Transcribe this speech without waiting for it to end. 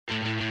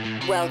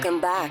Welcome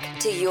back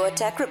to Your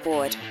Tech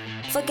Report.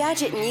 For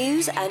gadget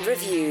news and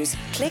reviews,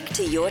 click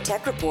to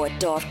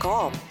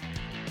yourtechreport.com.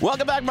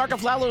 Welcome back. Mark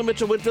Aflalo and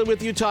Mitchell Whitfield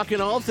with you,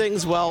 talking all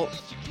things. Well,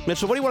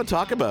 Mitchell, what do you want to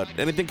talk about?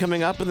 Anything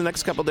coming up in the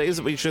next couple of days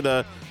that we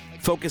should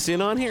focus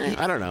in on here?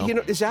 I don't know. You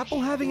know, is Apple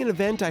having an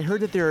event? I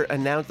heard that they're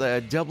announced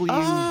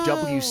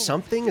WW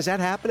something. Is that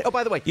happening? Oh,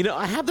 by the way. You know,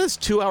 I have this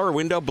 2-hour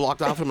window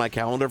blocked off in my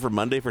calendar for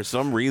Monday for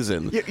some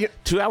reason.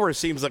 2 hours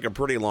seems like a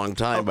pretty long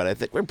time, but I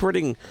think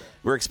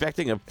we're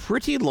expecting a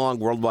pretty long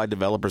Worldwide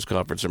Developers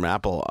Conference from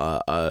Apple.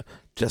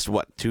 Just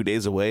 2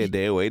 days away, a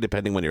day away,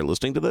 depending when you're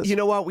listening to this? You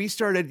know what? We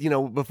started,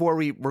 before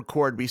we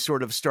record, we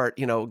sort of start,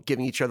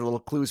 giving each other little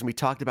clues, and we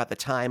talked about the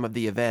time of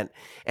the event.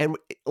 And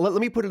let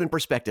me put it in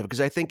perspective, because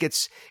I think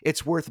it's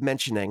worth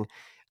mentioning.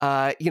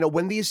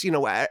 When these,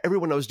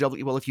 everyone knows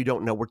well, if you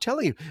don't know, we're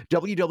telling you,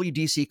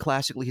 WWDC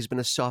classically has been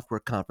a software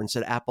conference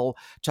that Apple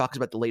talks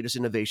about the latest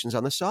innovations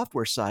on the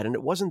software side. And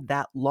it wasn't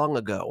that long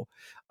ago,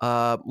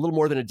 a little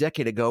more than a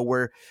decade ago,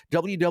 where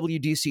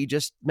WWDC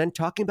just meant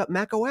talking about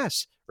Mac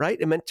OS, right?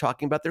 It meant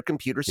talking about their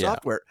computer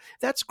software. Yeah.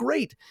 That's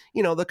great.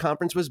 The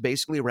conference was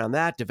basically around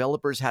that.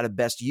 Developers, how to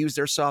best use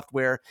their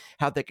software,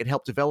 how they could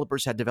help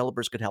developers, how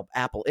developers could help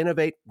Apple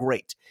innovate.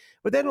 Great.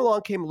 But then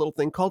along came a little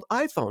thing called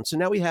iPhone. So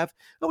now we have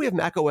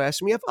Mac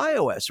OS and we have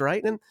iOS,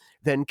 right? And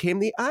then came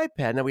the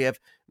iPad. Now we have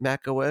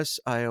Mac OS,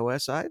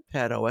 iOS,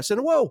 iPad OS,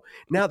 and whoa,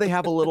 now they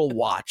have a little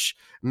watch.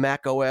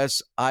 Mac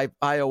OS,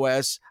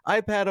 iOS,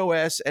 iPad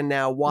OS, and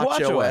now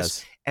Watch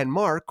OS. And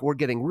Mark, we're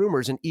getting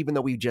rumors, and even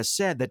though we just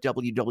said that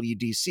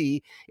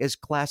WWDC is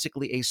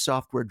classically a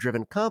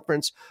software-driven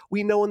conference,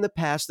 we know in the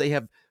past they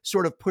have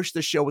sort of pushed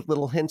the show with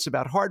little hints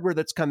about hardware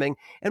that's coming,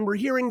 and we're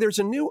hearing there's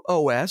a new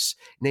OS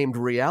named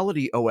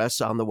Reality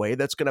OS on the way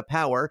that's going to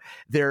power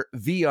their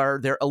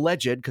VR, their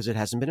alleged, because it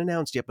hasn't been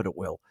announced yet, but it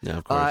will,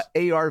 AR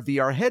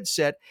VR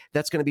headset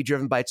that's going to be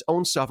driven by its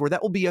own software.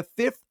 That will be a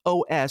fifth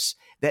OS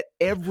that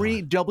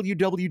every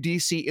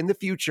WWDC in the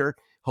future,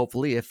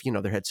 hopefully, if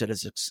their headset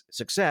is a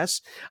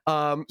success.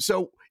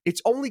 So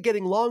it's only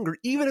getting longer,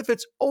 even if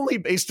it's only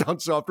based on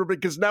software,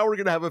 because now we're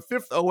going to have a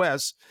fifth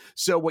OS.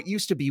 So what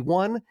used to be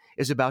 1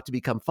 is about to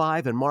become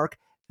 5. And Mark,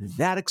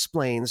 that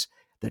explains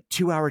the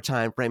 2-hour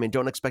time frame, and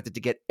don't expect it to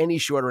get any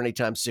shorter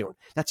anytime soon.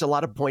 That's a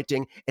lot of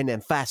pointing and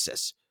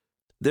emphasis.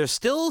 There's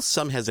still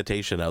some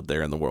hesitation out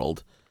there in the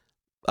world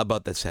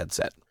about this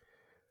headset.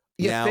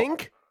 You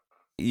think?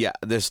 Yeah,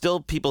 there's still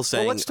people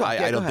saying,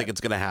 I don't think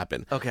it's going to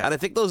happen. Okay. And I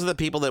think those are the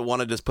people that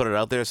want to just put it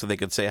out there so they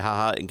could say,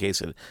 haha, in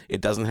case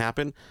it doesn't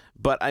happen.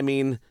 But, I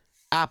mean,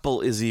 Apple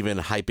is even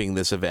hyping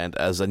this event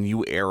as a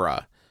new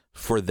era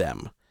for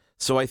them.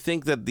 So I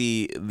think that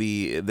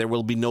there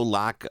will be no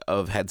lack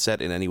of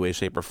headset in any way,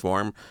 shape, or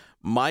form.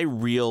 My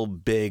real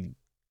big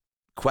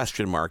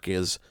question mark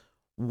is,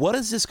 what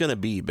is this going to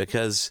be?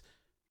 Because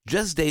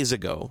just days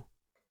ago,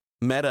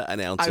 Meta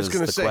announces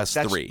the Quest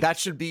 3. That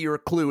should be your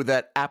clue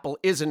that Apple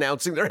is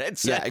announcing their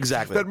headset. Yeah,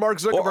 exactly. That Mark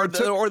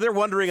Zuckerberg or they're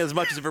wondering as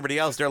much as everybody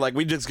else. They're like,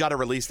 we just got to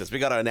release this. We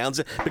got to announce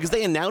it. Because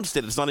they announced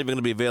it. It's not even going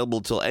to be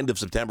available till end of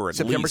September at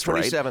September least,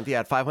 27th, right? Yeah,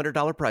 at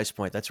 $500 price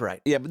point. That's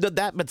right. Yeah,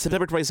 but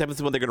September 27th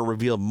is when they're going to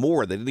reveal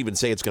more. They didn't even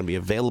say it's going to be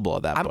available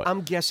at that point.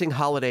 I'm guessing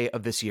holiday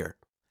of this year.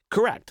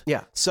 Correct.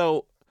 Yeah.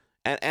 So,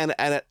 and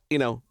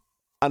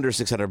under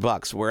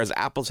 $600, whereas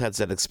Apple's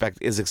headset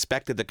is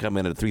expected to come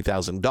in at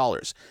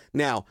 $3,000.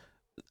 Now,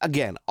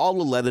 again,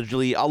 all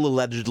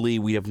allegedly,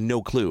 we have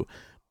no clue.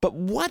 But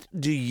what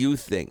do you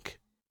think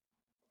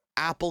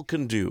Apple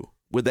can do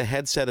with a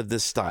headset of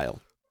this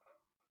style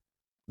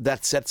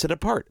that sets it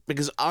apart?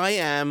 Because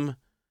I've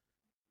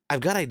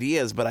got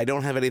ideas, but I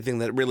don't have anything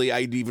that really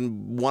I'd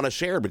even want to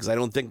share because I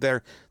don't think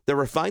they're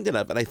refined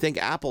enough. And I think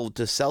Apple,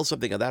 to sell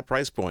something at that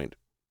price point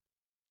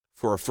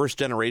for a first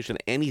generation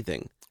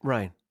anything,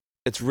 right,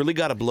 it's really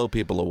got to blow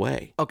people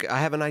away. Okay, I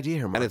have an idea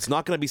here, Mark. And it's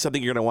not going to be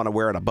something you're going to want to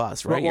wear on a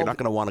bus, right? You're not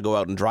going to want to go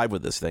out and drive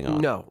with this thing on.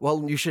 No.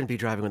 Well, you shouldn't be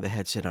driving with the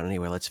headset on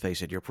anyway. Let's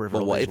face it. Your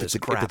peripheral vision is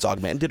crap. If it's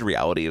augmented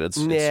reality, it's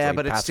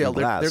but it's still,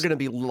 there are going to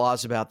be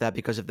laws about that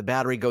because if the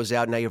battery goes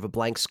out, now you have a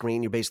blank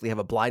screen. You basically have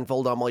a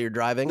blindfold on while you're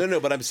driving. No,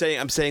 but I'm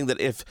saying that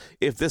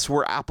if this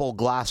were Apple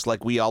Glass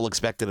like we all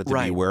expected it to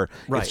be, where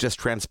it's just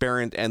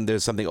transparent and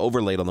there's something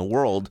overlaid on the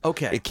world,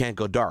 it can't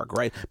go dark,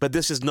 right? But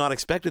this is not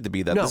expected to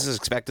be that. No. This is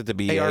expected to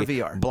be AR,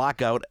 VR.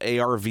 Blackout,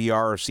 AR,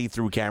 VR,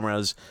 see-through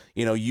cameras,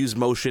 use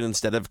motion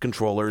instead of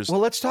controllers. Well,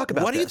 let's talk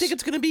about What do you think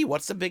it's going to be?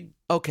 What's the big...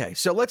 Okay,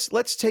 so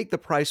let's take the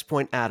price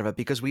point out of it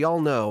because we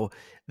all know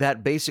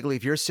that basically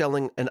if you're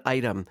selling an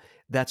item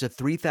that's a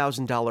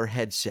 $3,000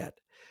 headset,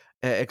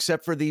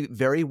 except for the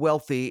very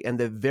wealthy and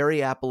the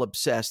very Apple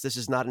obsessed, this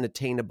is not an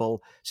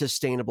attainable,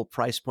 sustainable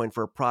price point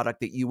for a product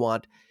that you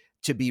want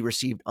to be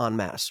received en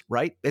masse,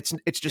 right?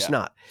 It's just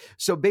not.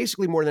 So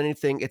basically, more than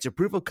anything, it's a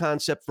proof of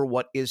concept for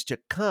what is to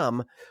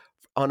come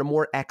on a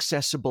more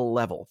accessible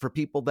level for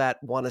people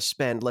that want to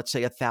spend, let's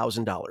say,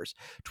 $1,000,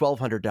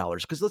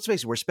 $1,200. Because let's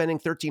face it, we're spending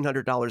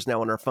 $1,300 now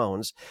on our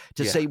phones.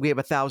 To say we have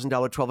 $1,000,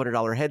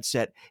 $1,200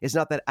 headset is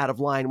not that out of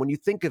line when you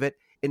think of it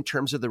in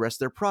terms of the rest of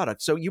their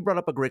product. So you brought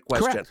up a great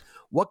question. Correct.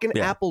 What can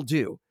Apple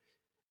do?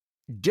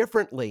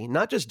 differently,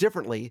 not just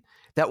differently,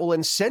 that will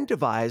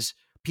incentivize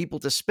people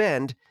to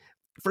spend.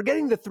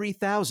 Forgetting the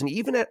 $3,000,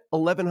 even at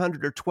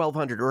 $1,100 or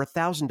 $1,200 or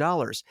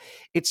 $1,000,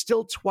 it's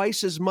still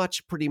twice as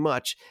much, pretty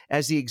much,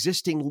 as the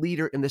existing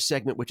leader in the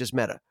segment, which is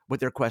Meta, with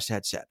their Quest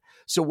headset.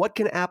 So what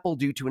can Apple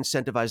do to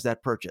incentivize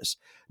that purchase?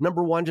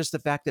 Number one, just the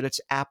fact that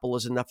it's Apple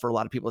is enough for a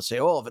lot of people to say,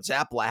 oh, if it's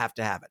Apple, I have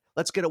to have it.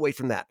 Let's get away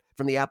from that,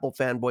 from the Apple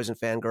fanboys and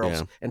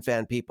fangirls and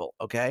fan people,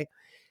 okay?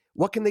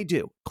 What can they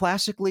do?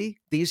 Classically,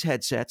 these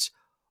headsets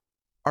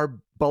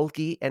are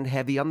bulky and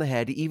heavy on the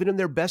head, even in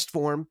their best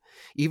form.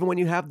 Even when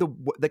you have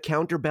the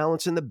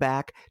counterbalance in the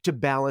back to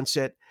balance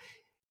it,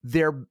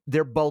 they're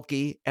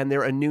bulky and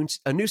they're a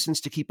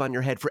nuisance to keep on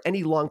your head for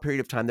any long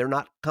period of time. They're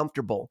not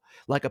comfortable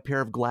like a pair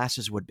of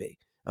glasses would be.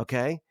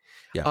 Okay.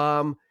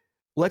 Yeah.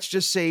 Let's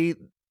just say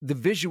the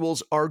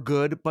visuals are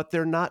good, but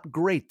they're not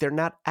great. They're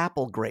not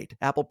Apple great.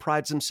 Apple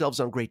prides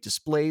themselves on great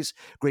displays,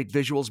 great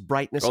visuals,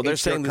 brightness. Oh, they're HDR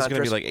saying there's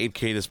going to be like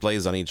 8K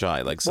displays on each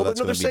eye. Like, so that's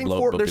going to be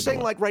blow. They're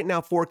saying like right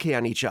now 4K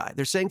on each eye.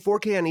 They're saying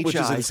 4K on each eye. Which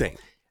is insane.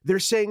 They're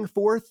saying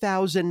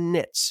 4,000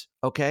 nits.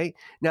 Okay.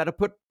 Now, to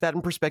put that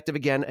in perspective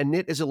again, a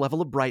nit is a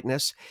level of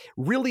brightness.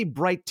 Really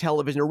bright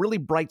television, a really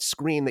bright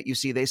screen that you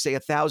see, they say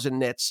 1,000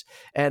 nits.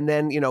 And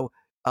then,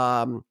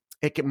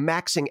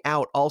 maxing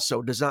out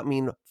also does not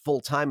mean full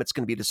time it's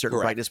going to be at a certain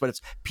brightness, but it's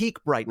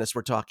peak brightness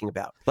we're talking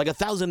about. Like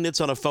 1,000 nits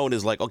on a phone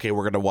is like, okay,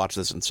 we're going to watch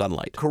this in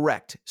sunlight.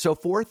 Correct. So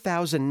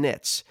 4,000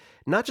 nits,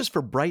 not just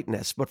for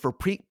brightness, but for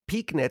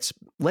peak nits,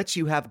 lets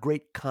you have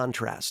great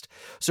contrast.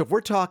 So if we're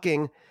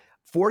talking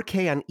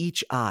 4K on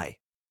each eye,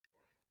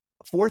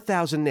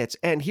 4,000 nits,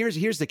 and here's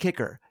the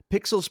kicker,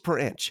 pixels per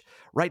inch.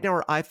 Right now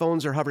our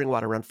iPhones are hovering,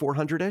 around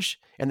 400-ish,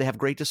 and they have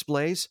great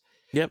displays.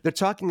 Yep. They're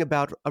talking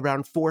about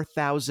around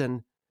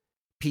 4,000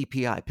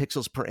 PPI,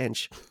 pixels per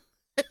inch.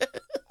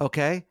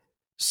 Okay?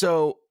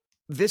 So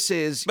this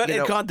is... But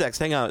in context,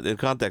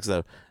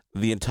 though,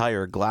 the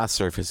entire glass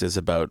surface is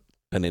about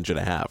 1.5 inches,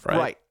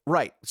 right?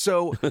 Right.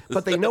 So,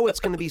 but they know it's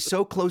going to be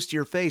so close to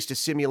your face to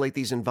simulate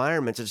these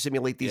environments and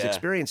simulate these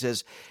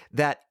experiences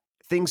that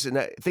things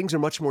are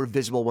much more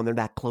visible when they're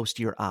that close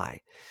to your eye.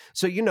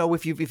 So,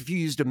 if you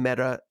used a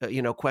Meta,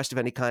 Quest of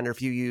any kind, or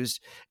if you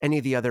used any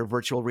of the other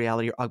virtual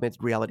reality or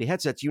augmented reality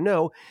headsets,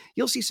 you'll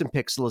see some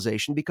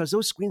pixelization because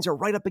those screens are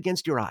right up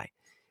against your eye.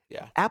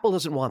 Yeah. Apple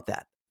doesn't want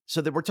that.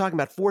 So that we're talking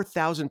about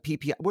 4,000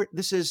 PPI.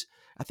 This is,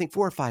 I think,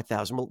 4,000 or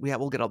 5,000.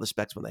 We'll get all the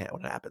specs when it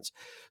happens.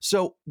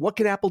 So what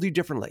can Apple do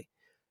differently?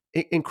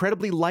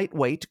 Incredibly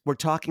lightweight. We're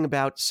talking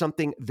about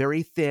something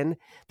very thin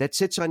that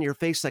sits on your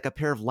face like a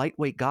pair of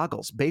lightweight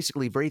goggles,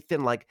 basically very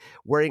thin, like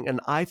wearing an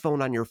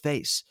iPhone on your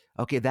face.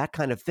 Okay, that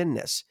kind of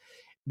thinness.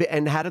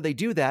 And how do they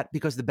do that?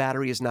 Because the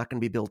battery is not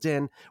going to be built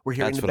in. We're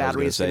hearing the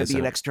battery is going to be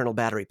an external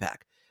battery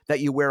pack that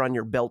you wear on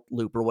your belt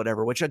loop or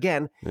whatever, which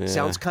again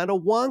sounds kind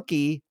of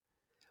wonky.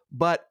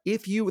 But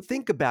if you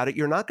think about it,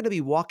 you're not going to be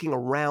walking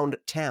around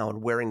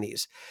town wearing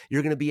these.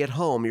 You're going to be at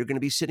home. You're going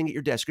to be sitting at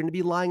your desk. You're going to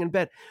be lying in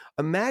bed.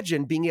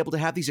 Imagine being able to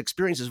have these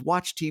experiences,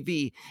 watch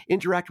TV,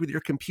 interact with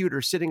your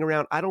computer, sitting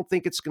around. I don't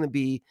think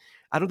the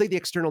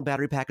external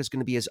battery pack is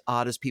going to be as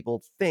odd as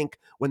people think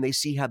when they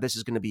see how this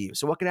is going to be used.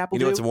 So what can Apple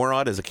do? What's more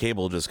odd is a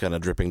cable just kind of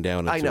dripping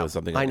down into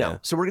something like that. I know.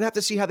 So we're going to have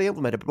to see how they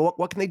implement it. But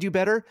what can they do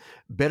better?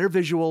 Better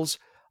visuals,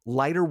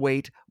 lighter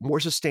weight, more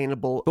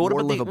sustainable, but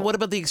more livable. What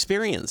about the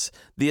experience?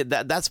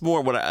 That's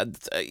more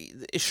what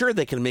sure,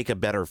 they can make a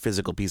better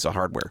physical piece of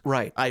hardware.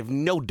 Right. I have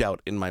no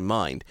doubt in my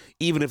mind,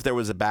 even if there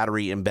was a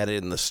battery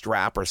embedded in the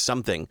strap or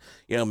something,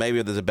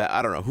 maybe there's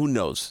I don't know, who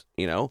knows,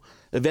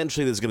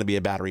 eventually there's going to be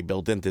a battery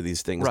built into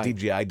these things. Right.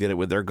 DJI did it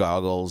with their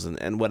goggles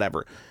and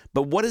whatever.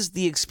 But what is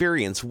the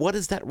experience? What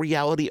is that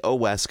Reality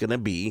OS going to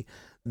be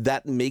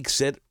that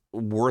makes it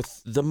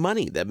worth the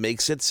money, that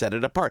makes it set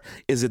it apart?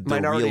 Is it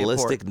the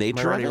realistic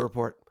nature of it?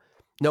 Report.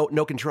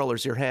 No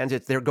controllers. Your hands.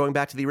 They're going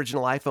back to the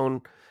original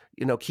iPhone,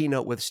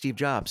 keynote with Steve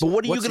Jobs. But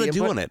what are you going to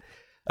do on it?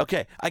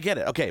 Okay, I get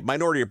it. Okay,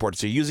 Minority Report.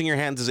 So you're using your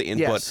hands as an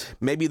input. Yes.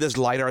 Maybe there's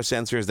LiDAR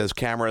sensors, there's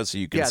cameras, so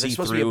you can see through. Yeah, there's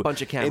supposed to be a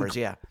bunch of cameras,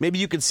 Maybe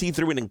you can see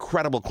through in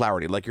incredible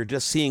clarity, like you're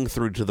just seeing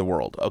through to the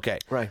world. Okay.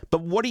 Right.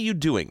 But what are you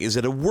doing? Is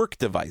it a work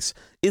device?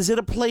 Is it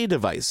a play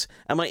device?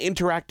 Am I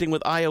interacting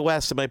with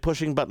iOS? Am I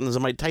pushing buttons?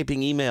 Am I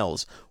typing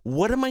emails?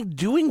 What am I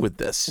doing with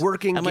this?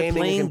 Working, am gaming, I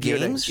playing and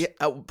games? Yeah,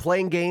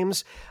 playing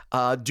games,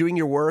 doing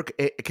your work,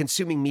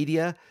 consuming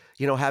media,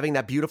 having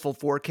that beautiful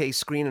 4K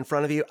screen in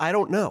front of you. I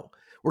don't know.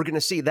 We're going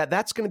to see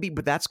that's going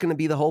to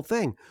be the whole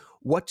thing.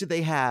 What do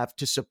they have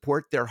to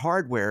support their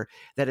hardware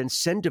that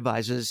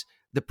incentivizes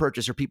the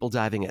purchase or people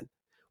diving in?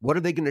 What are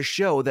they going to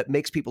show that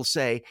makes people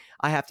say,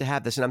 I have to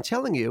have this? And I'm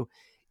telling you,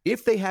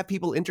 if they have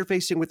people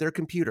interfacing with their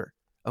computer,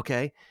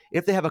 okay,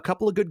 if they have a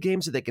couple of good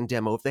games that they can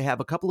demo, if they have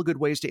a couple of good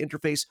ways to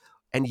interface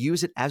and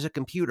use it as a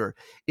computer,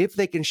 if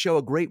they can show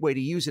a great way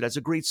to use it as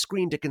a great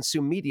screen to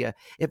consume media,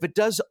 if it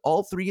does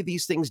all three of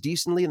these things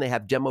decently and they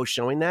have demos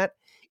showing that,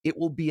 it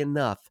will be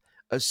enough,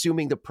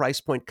 assuming the price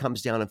point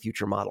comes down in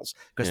future models,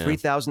 because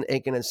 $3,000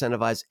 ain't going to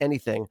incentivize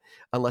anything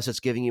unless it's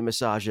giving you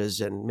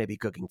massages and maybe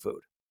cooking food.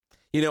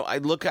 I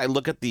look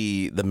at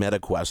the Meta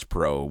Quest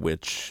Pro,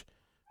 which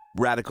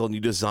radical new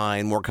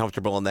design, more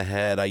comfortable on the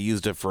head. I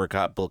used it for a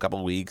couple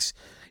of weeks.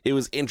 It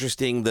was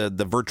interesting. The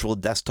virtual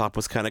desktop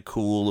was kind of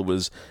cool. It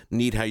was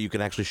neat how you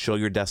can actually show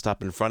your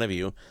desktop in front of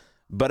you.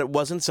 But it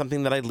wasn't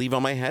something that I'd leave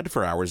on my head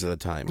for hours at a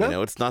time. No. You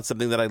know, it's not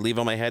something that I'd leave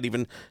on my head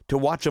even to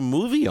watch a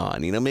movie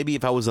on. You know, maybe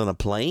if I was on a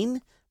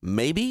plane,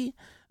 maybe.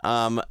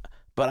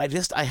 But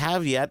I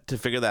have yet to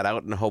figure that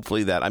out, and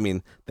hopefully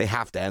they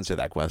have to answer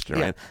that question,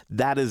 right?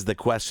 That is the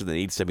question that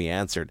needs to be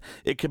answered.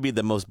 It could be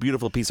the most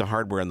beautiful piece of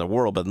hardware in the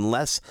world, but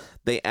unless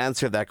they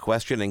answer that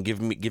question and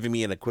giving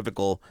me an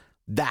equivocal,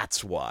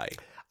 that's why.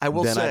 I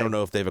don't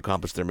know if they've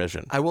accomplished their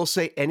mission. I will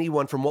say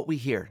anyone from what we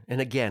hear, and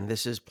again,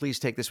 please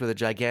take this with a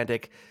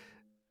gigantic,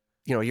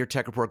 your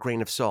tech report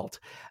grain of salt.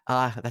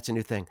 That's a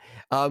new thing.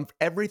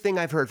 Everything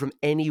I've heard from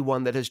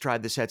anyone that has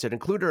tried this headset,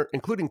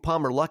 including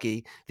Palmer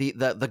Luckey,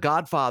 the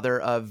godfather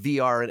of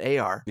VR and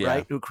AR,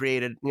 right? Who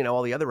created,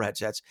 all the other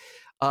headsets.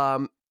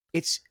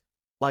 It's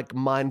like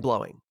mind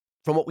blowing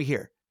from what we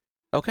hear.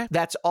 Okay.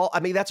 That's all. I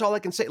mean, that's all I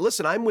can say.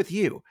 Listen, I'm with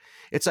you.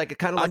 It's like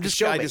kind of like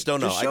I just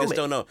don't know. I just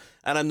don't know.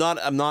 And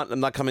I'm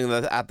not coming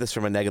at this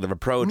from a negative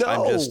approach.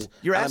 No,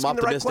 you're asking I'm optimistic.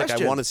 the right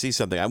question. I want to see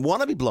something. I want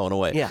to be blown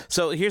away. Yeah.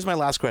 So here's my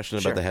last question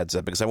about the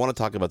headset, because I want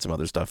to talk about some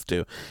other stuff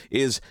too.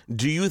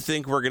 Do you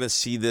think we're going to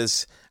see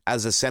this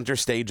as a center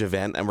stage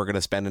event and we're going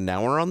to spend an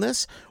hour on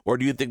this? Or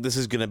do you think this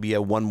is going to be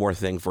a one more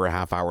thing for a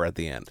half hour at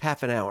the end?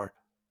 Half an hour.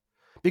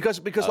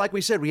 Because like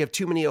we said, we have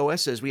too many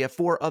OSs. We have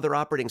 4 other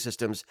operating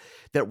systems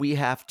that we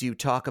have to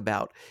talk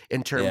about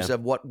in terms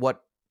of what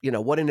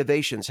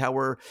innovations, how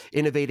we're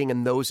innovating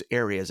in those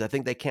areas. I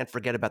think they can't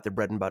forget about their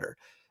bread and butter.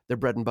 Their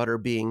bread and butter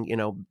being,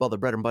 the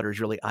bread and butter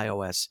is really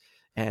iOS.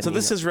 And so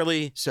this is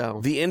really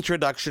the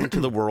introduction to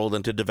the world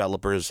and to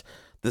developers.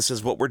 This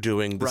is what we're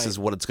doing. This is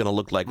what it's going to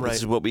look like. This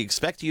is what we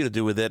expect you to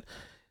do with it.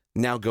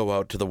 Now go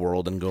out to the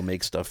world and go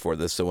make stuff for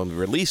this. So when we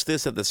release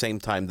this at the same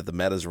time that the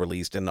Meta is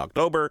released in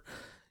October,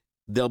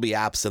 there'll be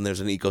apps and there's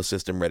an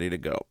ecosystem ready to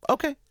go.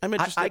 Okay, I'm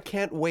interested. I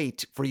can't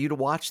wait for you to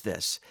watch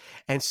this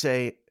and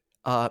say,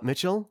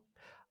 Mitchell,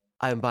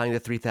 I'm buying the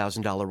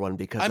 $3,000 one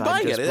because I'm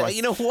buying it.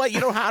 You know what? I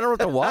don't have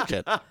to watch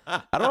it.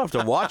 I don't have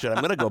to watch it.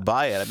 I'm going to go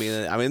buy it. I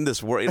mean, I'm in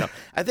this world.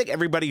 I think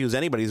everybody who's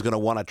anybody is going to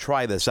want to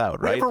try this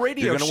out, right? We have a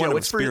radio show.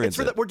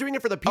 We're doing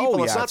it for the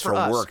people. It's not for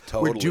us. Work,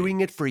 totally. We're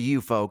doing it for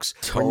you, folks.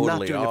 Totally. We're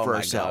not doing it for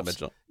ourselves. God,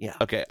 Mitchell. Yeah.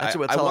 Okay. That's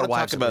what I our want to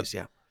wives talk about. Least,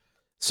 yeah.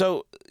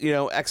 So,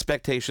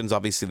 expectations,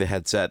 obviously, the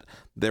headset.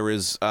 There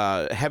is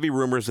heavy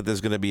rumors that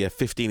there's going to be a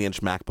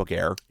 15-inch MacBook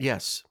Air.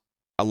 Yes.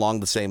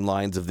 Along the same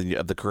lines of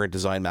the current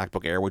design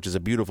MacBook Air, which is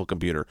a beautiful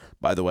computer.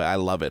 By the way, I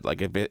love it.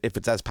 Like, if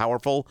it's as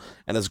powerful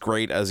and as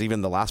great as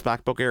even the last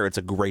MacBook Air, it's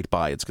a great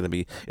buy. It's going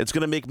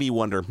to make me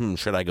wonder,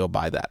 should I go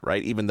buy that,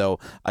 right? Even though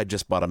I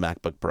just bought a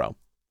MacBook Pro.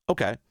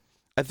 Okay.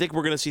 I think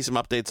we're going to see some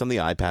updates on the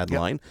iPad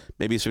line,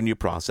 maybe some new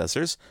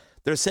processors.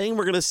 They're saying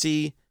we're going to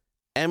see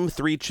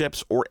M3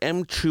 chips or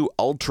M2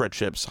 Ultra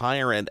chips,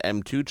 higher end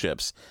M2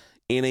 chips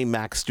in a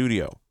Mac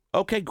Studio.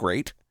 Okay,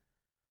 great.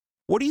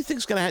 What do you think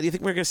is going to happen? Do you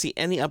think we're going to see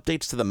any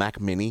updates to the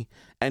Mac Mini?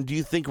 And do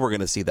you think we're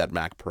going to see that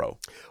Mac Pro?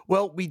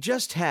 Well, we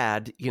just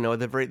had,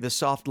 the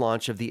soft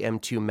launch of the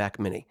M2 Mac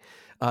Mini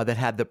that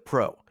had the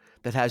Pro.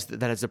 That has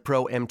the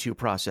Pro M2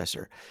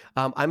 processor.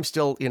 I'm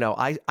still,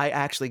 I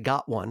actually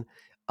got one.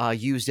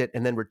 Used it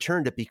and then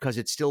returned it because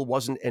it still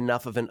wasn't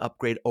enough of an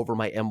upgrade over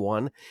my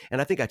M1.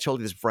 And I think I told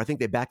you this before. I think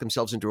they backed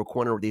themselves into a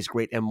corner with these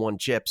great M1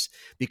 chips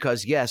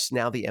because, yes,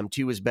 now the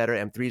M2 is better.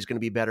 M3 is going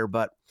to be better.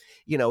 But,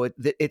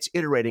 it's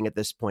iterating at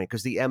this point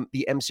because the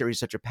M series is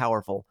such a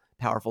powerful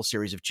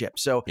series of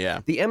chips. So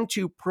the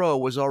M2 Pro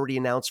was already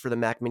announced for the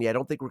Mac Mini. I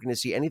don't think we're going to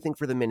see anything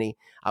for the Mini.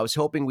 I was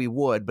hoping we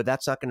would, but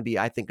that's not going to be,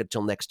 I think,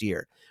 until next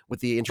year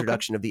with the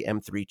introduction of the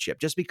M3 chip,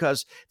 just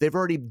because they've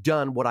already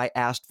done what I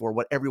asked for,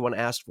 what everyone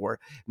asked for.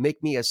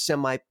 Make me a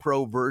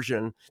semi-pro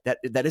version that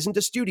isn't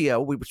a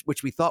studio,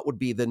 which we thought would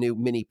be the new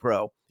Mini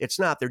Pro. It's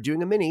not. They're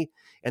doing a Mini,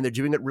 and they're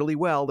doing it really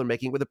well. They're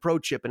making it with a Pro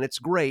chip, and it's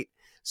great.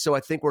 So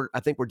I think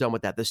we're done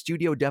with that. The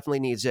studio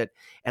definitely needs it.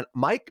 And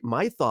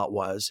my thought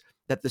was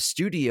that the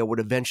studio would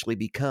eventually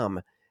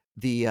become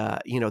the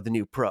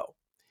new Pro.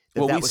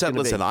 Well, we said,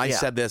 listen, I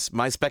said this.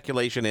 My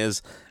speculation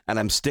is, and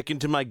I'm sticking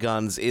to my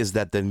guns, is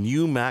that the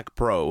new Mac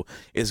Pro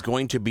is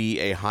going to be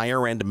a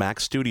higher-end Mac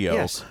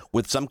Studio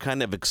with some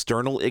kind of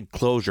external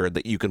enclosure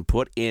that you can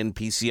put in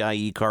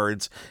PCIe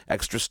cards,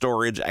 extra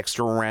storage,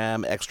 extra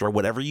RAM, extra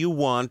whatever you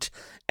want,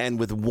 and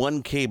with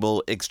one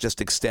cable, it's just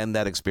extend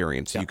that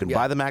experience. You can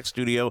buy the Mac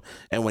Studio,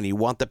 and when you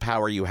want the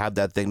power, you have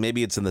that thing.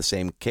 Maybe it's in the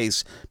same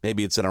case.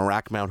 Maybe it's in a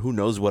rack mount. Who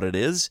knows what it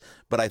is?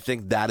 But I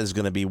think that is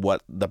going to be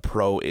what the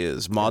Pro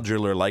is,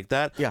 modular like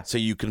that, so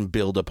you can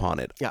build upon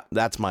it. Yeah,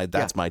 that's my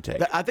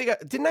take. I think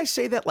didn't I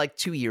say that like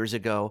 2 years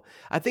ago?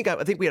 I think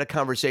we had a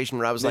conversation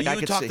where I was like,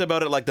 you talked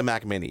about it like the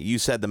Mac Mini. You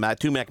said the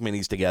two Mac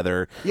Minis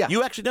together. Yeah,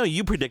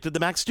 you predicted the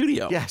Mac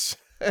Studio. Yes.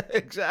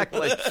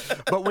 Exactly.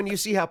 But when you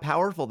see how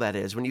powerful that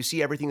is, when you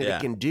see everything that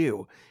it can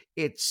do,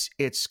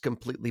 it's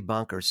completely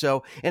bonkers.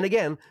 So, and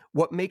again,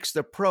 what makes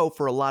the Pro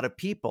for a lot of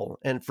people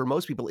and for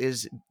most people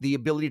is the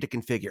ability to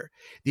configure,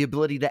 the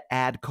ability to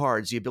add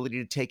cards, the ability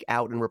to take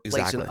out and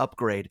replace and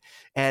upgrade.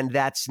 And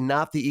that's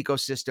not the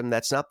ecosystem.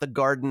 That's not the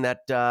garden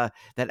that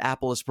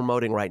Apple is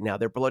promoting right now.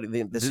 They're promoting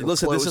this.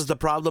 Listen, this is the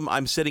problem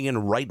I'm sitting in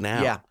right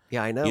now.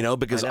 Yeah, I know.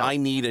 Because I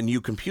need a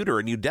new computer,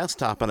 a new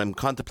desktop, and I'm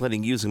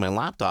contemplating using my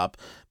laptop.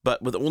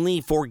 But with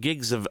only 4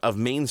 gigs of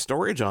main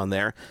storage on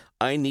there,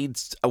 I need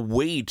a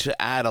way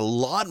to add a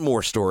lot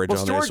more storage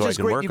on there so I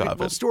can work off it.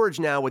 Well, storage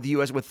now with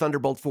with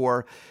Thunderbolt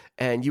 4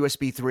 and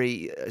USB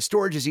 3,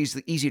 storage is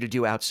easy to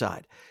do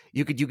outside.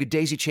 You could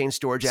daisy chain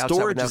storage outside.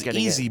 Storage is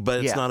easy,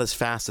 but it's not as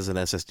fast as an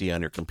SSD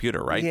on your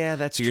computer, right? Yeah,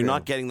 that's true. So you're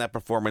not getting that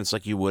performance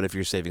like you would if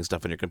you're saving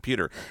stuff on your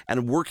computer.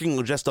 And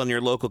working just on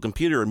your local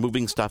computer and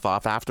moving stuff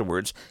off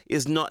afterwards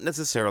is not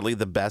necessarily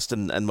the best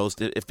and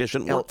most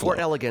efficient workflow. Or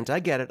elegant.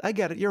 I get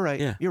it. You're right.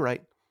 Yeah. You're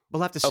right.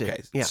 We'll have to see.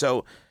 Okay,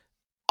 so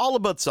all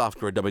about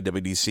software,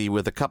 WWDC,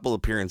 with a couple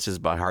appearances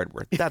by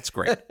hardware. That's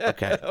great.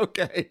 Okay.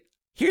 Okay.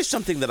 Here's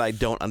something that I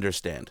don't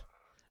understand.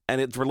 And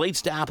it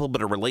relates to Apple,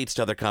 but it relates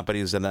to other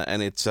companies, and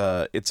it's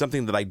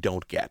something that I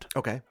don't get.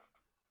 Okay.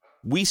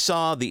 We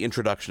saw the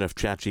introduction of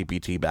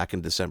ChatGPT back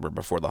in December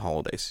before the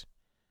holidays.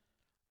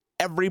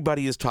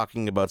 Everybody is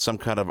talking about some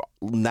kind of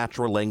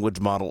natural language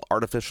model,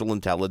 artificial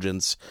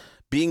intelligence,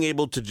 being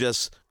able to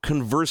just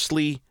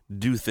conversely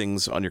do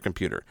things on your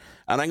computer.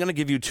 And I'm going to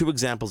give you 2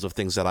 examples of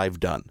things that I've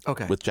done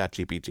with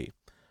ChatGPT.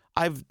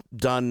 I've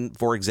done,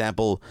 for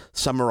example,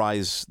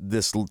 summarize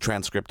this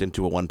transcript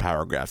into a 1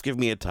 paragraph. Give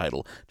me a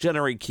title.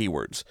 Generate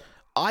keywords.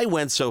 I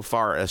went so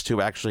far as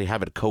to actually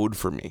have it code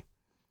for me.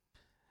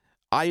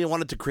 I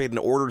wanted to create an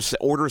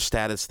order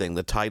status thing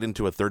that tied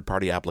into a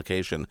third-party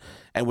application.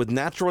 And with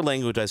natural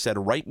language, I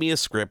said, write me a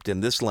script in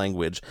this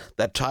language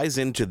that ties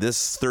into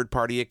this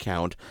third-party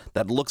account,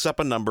 that looks up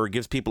a number,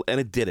 gives people, and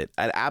it did it.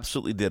 It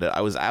absolutely did it.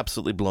 I was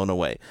absolutely blown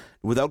away.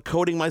 Without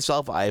coding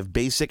myself, I have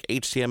basic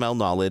HTML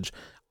knowledge.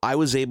 I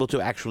was able to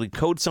actually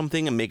code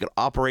something and make it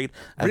operate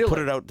and put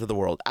it out to the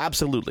world.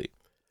 Absolutely.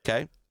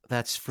 Okay?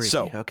 That's freaky.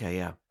 So, okay,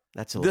 yeah.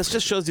 This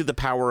just shows you the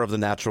power of the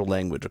natural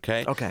language,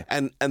 okay? Okay.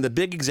 And the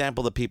big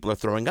example that people are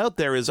throwing out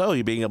there is,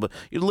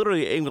 you're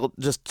literally able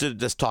to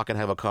just talk and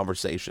have a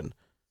conversation.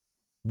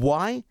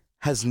 Why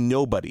has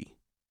nobody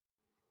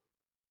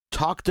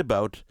talked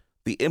about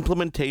the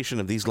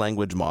implementation of these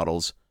language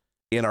models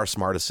in our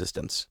smart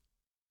assistants?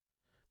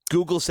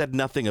 Google said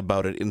nothing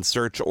about it in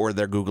search or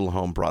their Google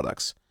Home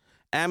products.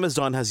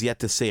 Amazon has yet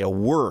to say a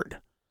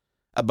word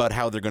about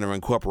how they're going to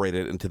incorporate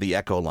it into the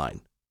Echo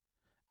line.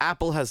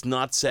 Apple has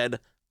not said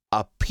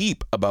a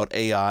peep about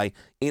AI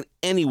in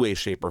any way,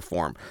 shape, or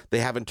form. They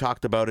haven't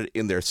talked about it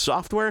in their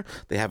software.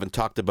 They haven't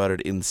talked about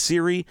it in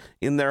Siri,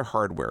 in their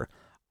hardware.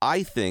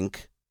 I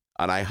think,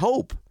 and I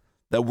hope,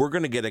 that we're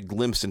going to get a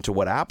glimpse into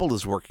what Apple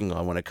is working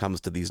on when it comes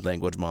to these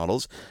language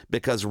models,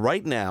 because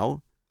right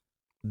now,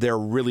 they're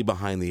really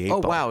behind the 8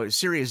 ball. Oh, wow.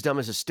 Siri is dumb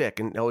as a stick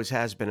and always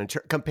has been,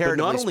 comparatively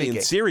But not only speaking.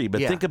 in Siri, but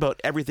think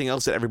about everything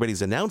else that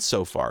everybody's announced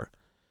so far.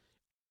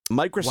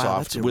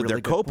 Microsoft, with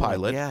their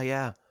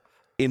Copilot,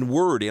 in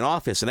Word, in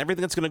Office, and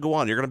everything that's going to go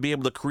on. You're going to be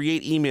able to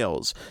create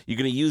emails. You're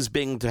going to use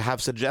Bing to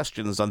have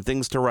suggestions on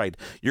things to write.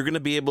 You're going to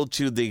be able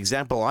to, the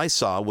example I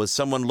saw was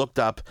someone looked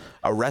up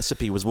a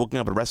recipe, was looking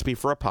up a recipe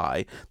for a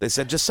pie. They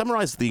said, just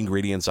summarize the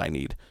ingredients I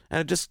need.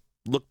 And it just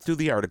looked through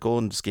the article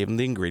and just gave them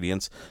the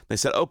ingredients. They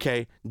said,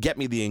 okay, get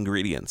me the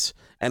ingredients.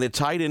 And it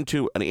tied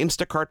into an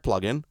Instacart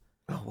plugin.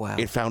 Oh, wow.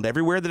 It found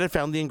everywhere that it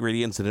found the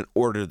ingredients and it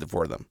ordered it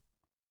for them.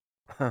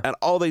 And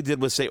all they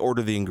did was say,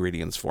 order the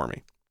ingredients for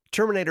me.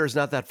 Terminator is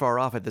not that far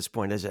off at this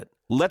point, is it?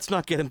 Let's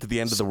not get into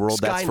the end of the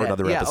world. Skynet. That's for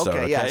another episode.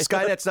 Okay, yeah.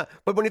 Skynet's not.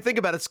 But when you think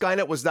about it,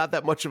 Skynet was not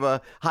that much of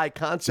a high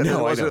concept.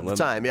 No, it was at the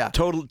time. Yeah.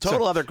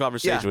 Total other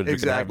conversation we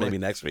can have maybe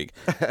next week.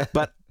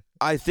 But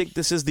I think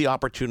this is the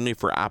opportunity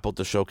for Apple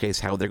to showcase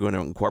how they're going to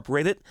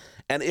incorporate it.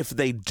 And if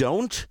they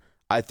don't,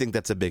 I think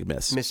that's a big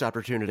miss. Missed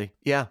opportunity.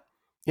 Yeah.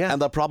 Yeah.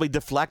 And they'll probably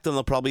deflect and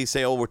they'll probably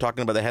say, we're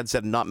talking about the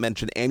headset and not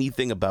mention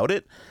anything about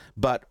it.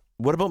 But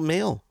what about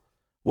mail?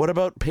 What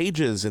about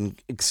pages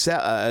and Excel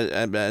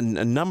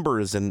and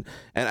numbers? And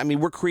I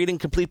mean, we're creating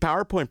complete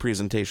PowerPoint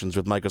presentations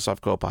with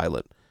Microsoft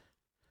Copilot.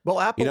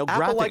 Well, Apple,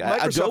 like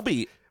Microsoft,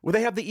 Adobe. Well,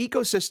 they have the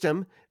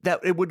ecosystem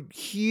that it would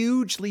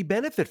hugely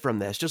benefit from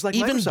this, just like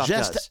even Microsoft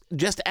does.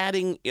 Just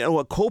adding,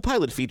 a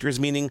Copilot features,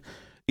 meaning,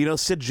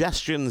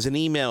 suggestions and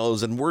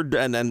emails and Word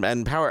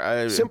and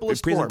power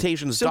Simplest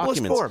presentations, form. documents.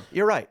 Simplest form.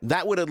 You're right.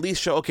 That would at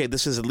least show, okay,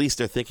 this is at least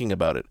they're thinking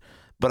about it.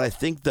 But I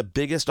think the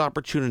biggest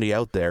opportunity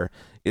out there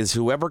is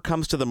whoever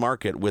comes to the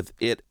market with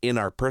it in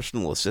our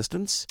personal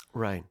assistants.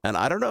 Right. And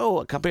I don't know,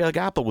 a company like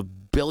Apple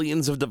with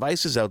billions of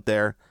devices out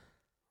there,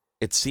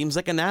 it seems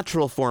like a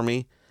natural for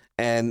me,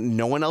 and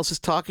no one else is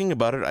talking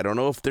about it. I don't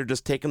know if they're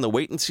just taking the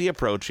wait-and-see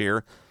approach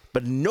here,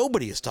 but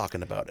nobody is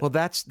talking about it. Well,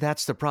 that's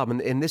the problem.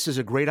 And this is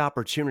a great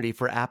opportunity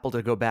for Apple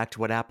to go back to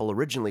what Apple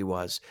originally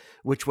was,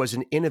 which was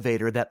an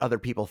innovator that other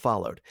people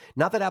followed.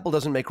 Not that Apple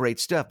doesn't make great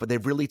stuff, but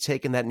they've really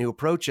taken that new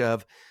approach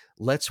of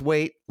let's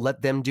wait,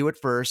 let them do it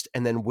first,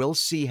 and then we'll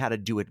see how to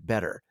do it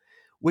better,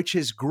 which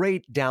is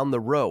great down the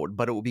road.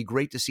 But it would be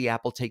great to see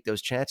Apple take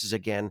those chances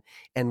again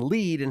and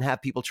lead and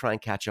have people try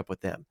and catch up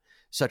with them,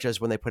 such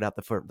as when they put out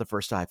the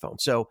first iPhone.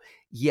 So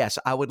yes,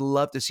 I would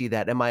love to see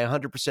that. Am I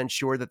 100%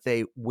 sure that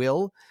they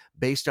will,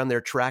 based on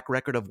their track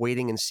record of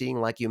waiting and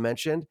seeing, like you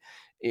mentioned?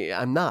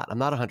 I'm not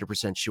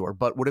 100% sure,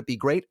 but would it be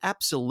great?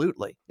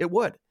 Absolutely. It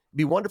would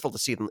be wonderful to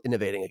see them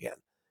innovating again.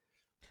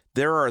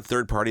 There are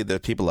there's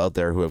people out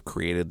there who have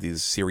created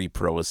these Siri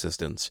Pro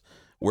assistants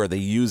where they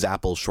use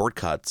Apple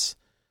shortcuts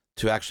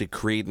to actually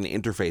create an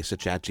interface to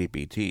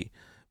ChatGPT.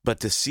 But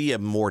to see a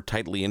more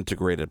tightly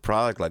integrated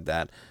product like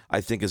that,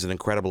 I think is an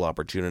incredible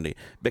opportunity.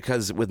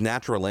 Because with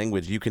natural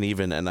language, you can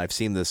even, and I've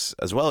seen this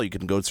as well, you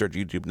can go search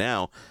YouTube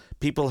now,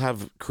 people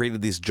have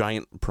created these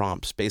giant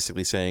prompts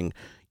basically saying,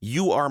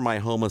 you are my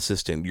home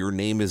assistant. Your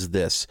name is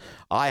this.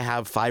 I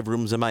have 5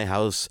 rooms in my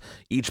house.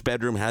 Each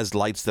bedroom has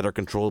lights that are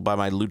controlled by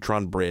my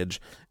Lutron bridge.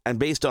 And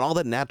based on all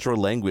that natural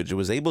language, it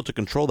was able to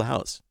control the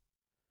house.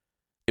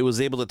 It was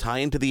able to tie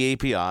into the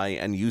API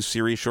and use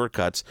Siri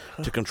shortcuts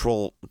to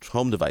control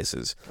home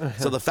devices.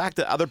 So the fact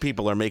that other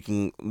people are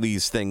making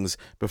these things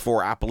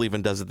before Apple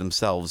even does it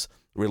themselves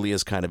really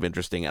is kind of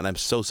interesting. And I'm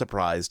so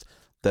surprised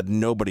that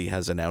nobody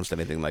has announced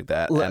anything like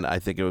that. And I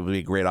think it would be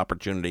a great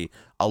opportunity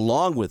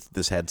along with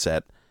this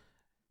headset.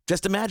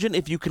 Just imagine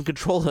if you can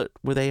control it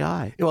with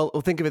AI. Well,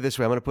 think of it this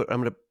way. I'm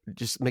going to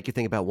just make you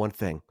think about one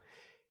thing.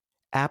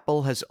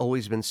 Apple has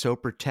always been so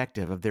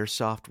protective of their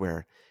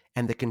software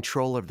and the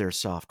control of their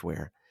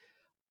software,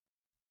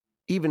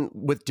 even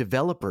with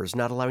developers,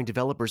 not allowing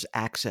developers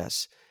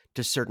access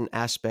to certain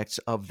aspects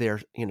of their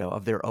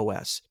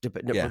OS,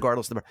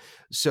 regardless of the.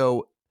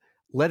 So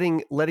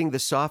letting the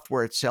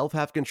software itself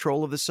have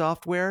control of the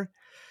software,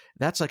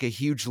 that's like a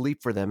huge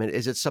leap for them. And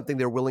is it something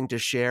they're willing to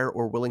share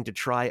or willing to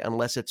try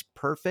unless it's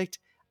perfect?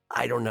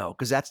 I don't know,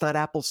 because that's not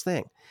Apple's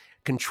thing.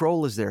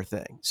 Control is their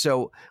thing.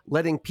 So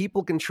letting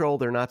people control,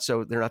 they're not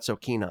so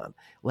keen on.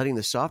 Letting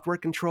the software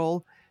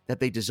control that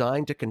they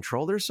designed to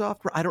control their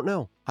software, I don't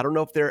know. I don't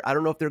know if they're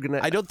going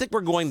to. I don't think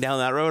we're going down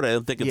that road. I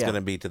don't think it's going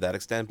to be to that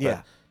extent.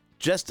 But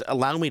just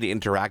allow me to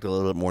interact a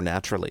little bit more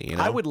naturally. You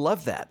know? I would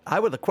love that.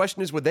 The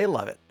question is, would they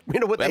love it? You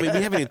know what? We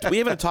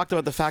haven't talked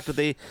about the fact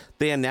that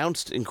they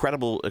announced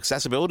incredible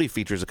accessibility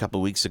features a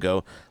couple of weeks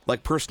ago,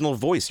 like personal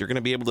voice. You're going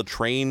to be able to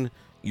train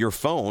your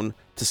phone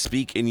to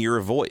speak in your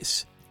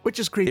voice, which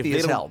is creepy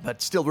as hell,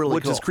 but still really cool.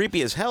 Which is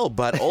creepy as hell,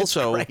 but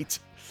also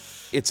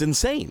it's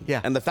insane.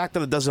 Yeah. And the fact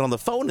that it does it on the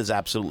phone is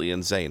absolutely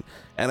insane.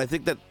 And I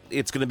think that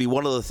it's going to be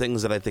one of the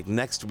things that I think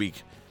next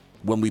week,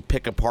 when we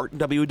pick apart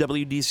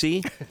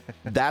WWDC,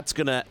 that's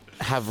going to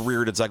have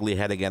reared its ugly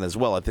head again as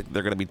well. I think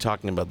they're going to be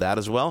talking about that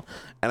as well.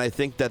 And I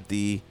think that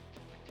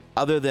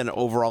other than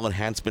overall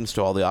enhancements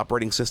to all the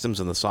operating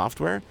systems and the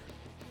software,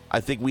 I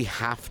think we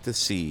have to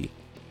see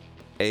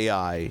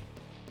AI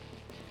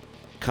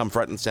come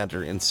front and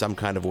center in some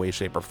kind of way,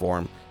 shape, or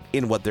form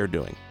in what they're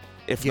doing.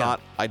 If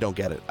not, I don't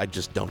get it. I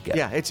just don't get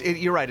it. Yeah,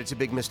 you're right. It's a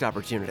big missed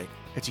opportunity.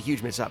 It's a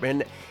huge missed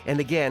opportunity. And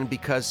again,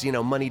 because,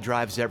 money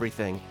drives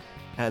everything.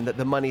 And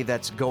the money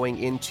that's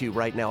going into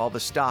right now, all the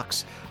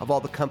stocks of all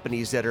the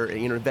companies that are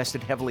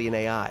invested heavily in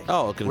AI.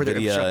 Oh,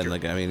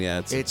 NVIDIA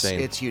and it's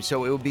insane. It's huge.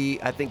 So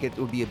I think it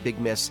would be a big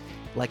miss,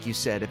 like you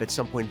said, if at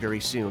some point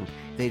very soon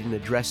they didn't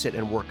address it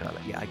and work on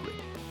it. Yeah, I agree.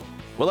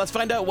 Well, let's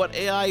find out what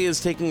AI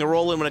is taking a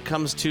role in when it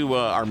comes to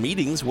our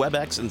meetings,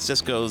 WebEx and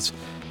Cisco's.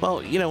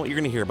 Well, you know what, you're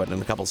going to hear about it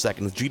in a couple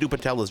seconds. Jeetu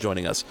Patel is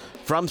joining us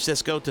from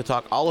Cisco to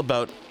talk all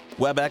about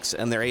WebEx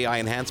and their AI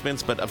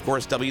enhancements. But of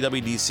course,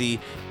 WWDC,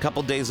 a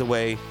couple days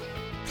away.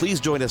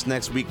 Please join us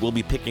next week. We'll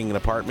be picking it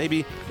apart.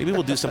 Maybe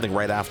we'll do something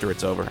right after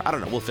it's over. I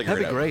don't know. We'll figure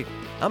it out. That'd be great.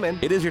 I'm in.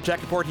 It is your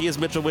Tech Report. He is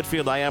Mitchell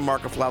Whitfield. I am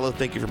Marco Flalo.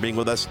 Thank you for being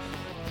with us.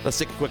 Let's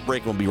take a quick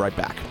break and we'll be right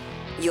back.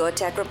 Your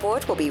Tech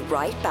Report will be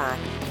right back.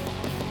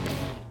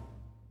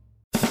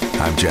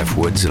 I'm Jeff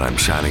Woods, and I'm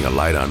shining a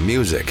light on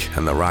music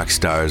and the rock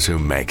stars who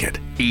make it.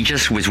 He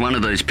just was one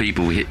of those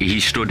people, he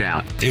stood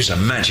out. He was a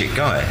magic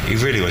guy.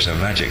 He really was a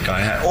magic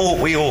guy.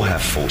 We all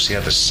have faults. He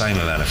had the same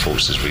amount of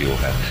faults as we all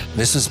have.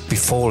 This was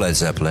before Led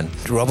Zeppelin.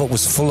 Robert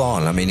was full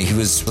on. I mean, he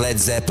was Led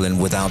Zeppelin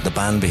without the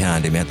band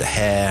behind him. He had the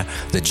hair,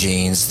 the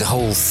jeans, the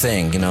whole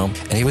thing,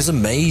 and he was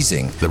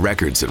amazing. The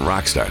Records and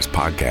Rockstars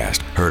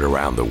podcast, heard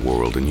around the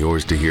world and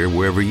yours to hear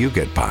wherever you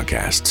get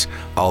podcasts.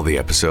 All the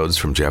episodes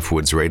from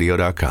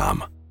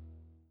jeffwoodsradio.com.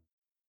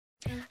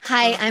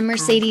 Hi, I'm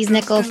Mercedes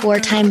Nichol,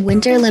 4-time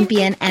Winter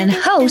Olympian and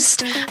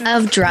host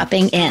of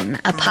Dropping In,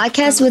 a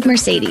podcast with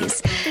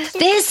Mercedes.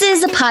 This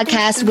is a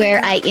podcast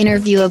where I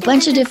interview a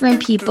bunch of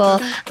different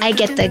people. I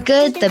get the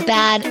good, the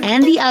bad,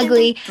 and the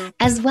ugly,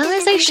 as well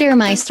as I share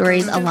my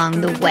stories along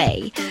the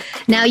way.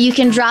 Now you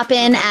can drop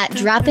in at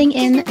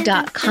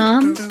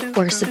droppingin.com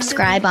or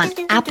subscribe on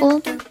Apple,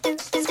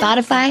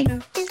 Spotify,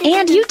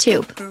 and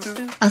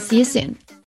YouTube. I'll see you soon.